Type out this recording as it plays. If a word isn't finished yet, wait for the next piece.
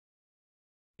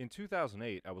In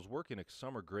 2008, I was working a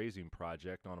summer grazing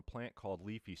project on a plant called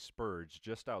leafy spurge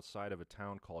just outside of a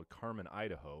town called Carmen,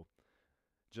 Idaho,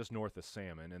 just north of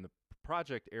Salmon. And the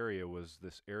project area was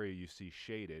this area you see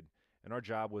shaded, and our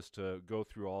job was to go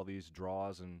through all these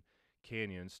draws and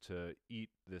canyons to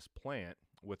eat this plant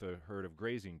with a herd of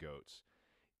grazing goats.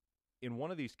 In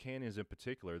one of these canyons in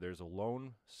particular, there's a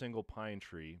lone single pine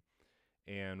tree,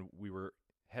 and we were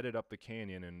headed up the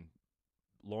canyon, and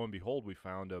lo and behold, we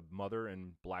found a mother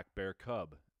and black bear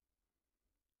cub.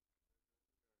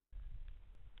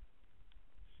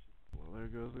 Well, there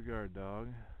goes the guard dog.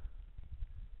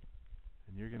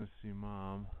 And you're going to see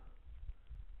Mom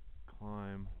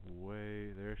climb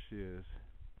way. There she is.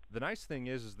 The nice thing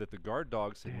is that the guard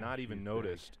dogs had Damn, not even she's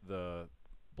noticed the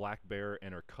black bear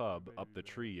and her cub up the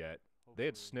tree yet. They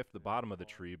had sniffed the bottom of the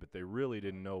tree, but they really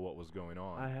didn't know what was going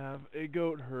on. I have a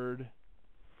goat herd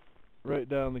right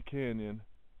down the canyon.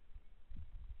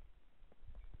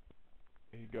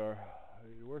 A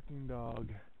working dog,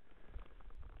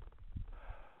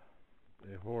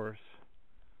 a horse.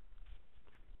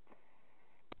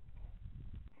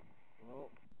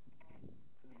 Well,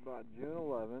 it's about June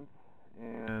 11th,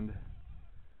 and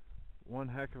one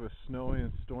heck of a snowy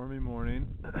and stormy morning,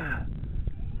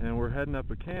 and we're heading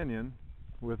up a canyon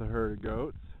with a herd of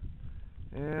goats.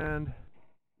 And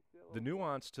the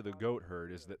nuance to the goat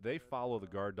herd is that they follow the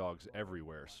guard dogs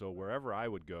everywhere, so wherever I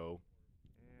would go,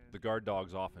 the guard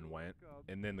dogs often went,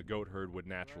 and then the goat herd would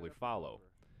naturally follow.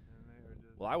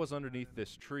 Well, I was underneath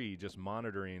this tree just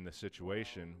monitoring the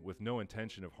situation with no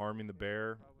intention of harming the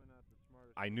bear.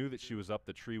 I knew that she was up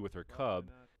the tree with her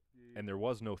cub, and there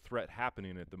was no threat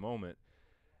happening at the moment,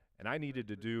 and I needed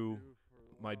to do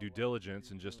my due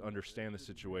diligence and just understand the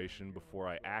situation before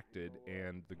I acted,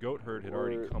 and the goat herd had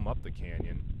already come up the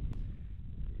canyon.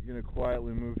 You're going to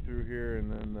quietly move through here and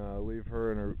then leave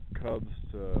her and her cubs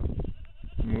to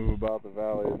move about the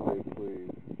valley as they please.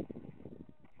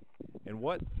 And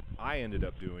what I ended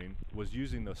up doing was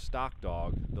using the stock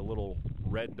dog, the little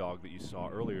red dog that you saw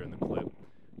earlier in the clip,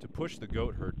 to push the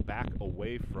goat herd back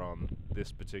away from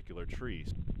this particular tree.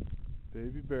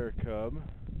 Baby bear cub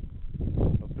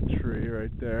up a tree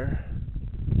right there,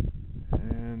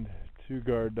 and two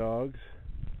guard dogs,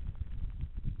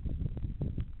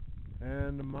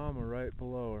 and a mama right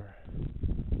below her.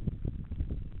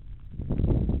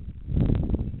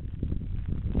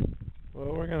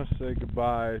 Well, we're going to say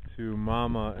goodbye to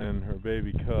Mama and her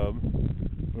baby cub.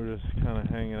 We're just kind of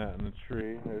hanging out in the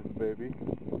tree. There's the baby.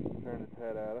 Turned its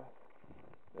head at us.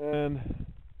 And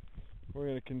we're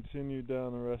going to continue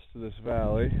down the rest of this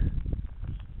valley.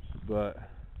 But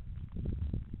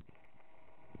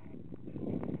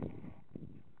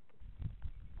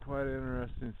quite an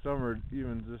interesting summer,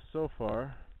 even just so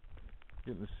far.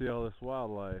 Getting to see all this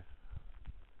wildlife.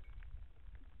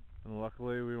 And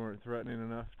luckily we weren't threatening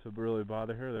enough to really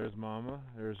bother her. There's Mama,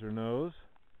 there's her nose.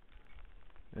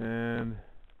 And,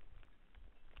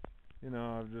 you know,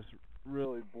 I'm just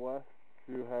really blessed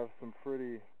to have some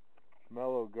pretty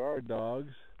mellow guard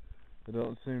dogs that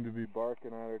don't seem to be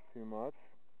barking at her too much.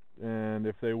 And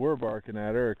if they were barking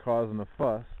at her or causing a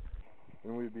fuss,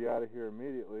 then we'd be out of here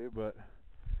immediately. But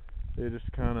they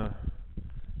just kind of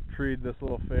treed this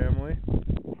little family.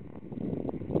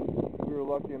 We were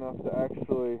lucky enough to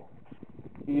actually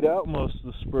eat out most of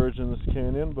the spurge in this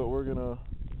canyon, but we're gonna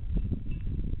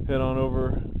head on over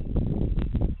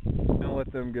and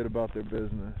let them get about their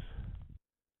business.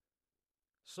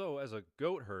 So, as a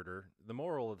goat herder, the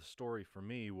moral of the story for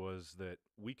me was that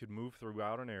we could move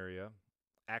throughout an area,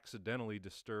 accidentally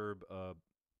disturb a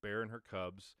bear and her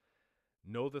cubs,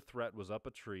 know the threat was up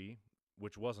a tree,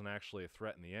 which wasn't actually a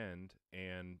threat in the end,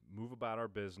 and move about our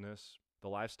business. The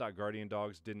Livestock Guardian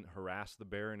Dogs didn't harass the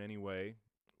bear in any way.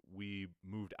 We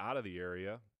moved out of the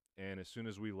area, and as soon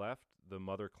as we left, the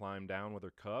mother climbed down with her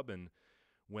cub and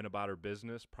went about her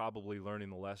business, probably learning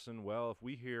the lesson. Well, if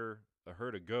we hear a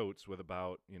herd of goats with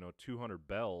about 200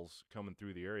 bells coming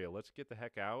through the area, let's get the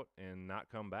heck out and not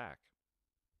come back.